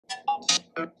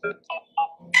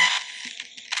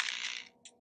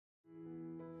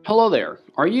Hello there.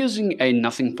 Are you using a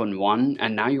Nothing Phone 1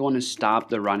 and now you want to stop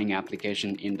the running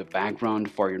application in the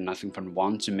background for your Nothing Phone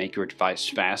 1 to make your device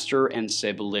faster and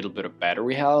save a little bit of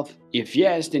battery health? If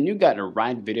yes, then you got the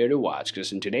right video to watch,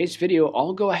 because in today's video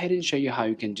I'll go ahead and show you how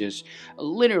you can just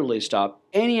literally stop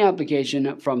any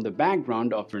application from the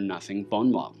background of your Nothing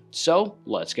Phone 1. So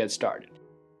let's get started.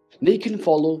 They can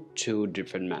follow two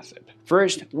different methods.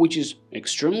 First, which is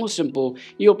extremely simple,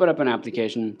 you open up an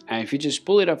application and if you just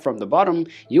pull it up from the bottom,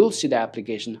 you'll see the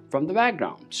application from the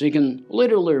background. So you can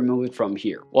literally remove it from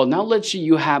here. Well, now let's say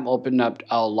you have opened up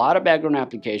a lot of background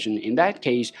application. In that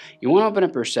case, you want to open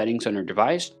up your settings on your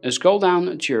device, scroll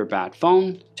down to your About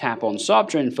phone, tap on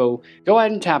software info, go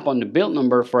ahead and tap on the build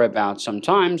number for About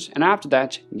sometimes, and after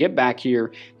that, get back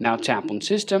here, now tap on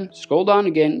system, scroll down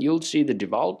again, you'll see the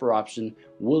developer option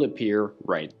will appear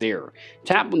right there.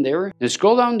 Tap on there, and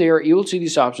scroll down there, you'll see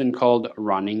this option called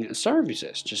running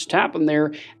services. Just tap on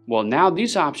there. Well, now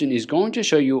this option is going to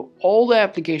show you all the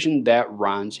application that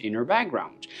runs in your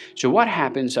background. So what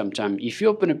happens sometimes if you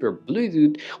open up your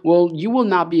Bluetooth, well, you will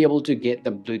not be able to get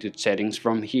the Bluetooth settings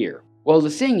from here. Well,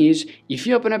 the thing is, if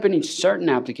you open up any certain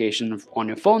application on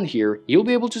your phone here, you'll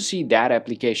be able to see that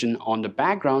application on the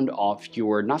background of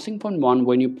your Nothing Phone 1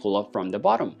 when you pull up from the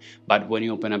bottom. But when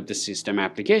you open up the system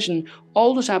application,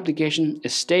 all those application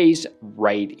stays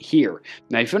right here.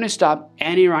 Now, if you want to stop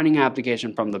any running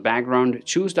application from the background,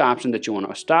 choose the option that you want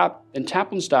to stop, then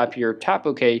tap on stop here, tap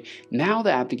OK. Now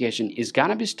the application is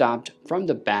gonna be stopped from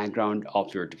the background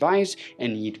of your device,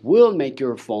 and it will make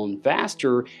your phone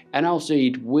faster, and also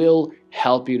it will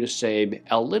help you to save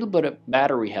a little bit of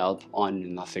battery health on the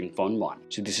Nothing Phone 1.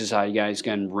 So this is how you guys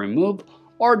can remove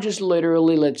or just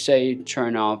literally, let's say,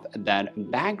 turn off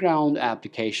that background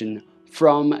application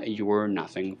from your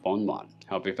Nothing Phone 1.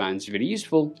 Hope you find this video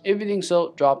useful. If you think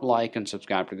so, drop a like and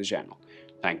subscribe to the channel.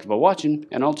 Thank you for watching,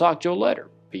 and I'll talk to you later.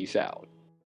 Peace out.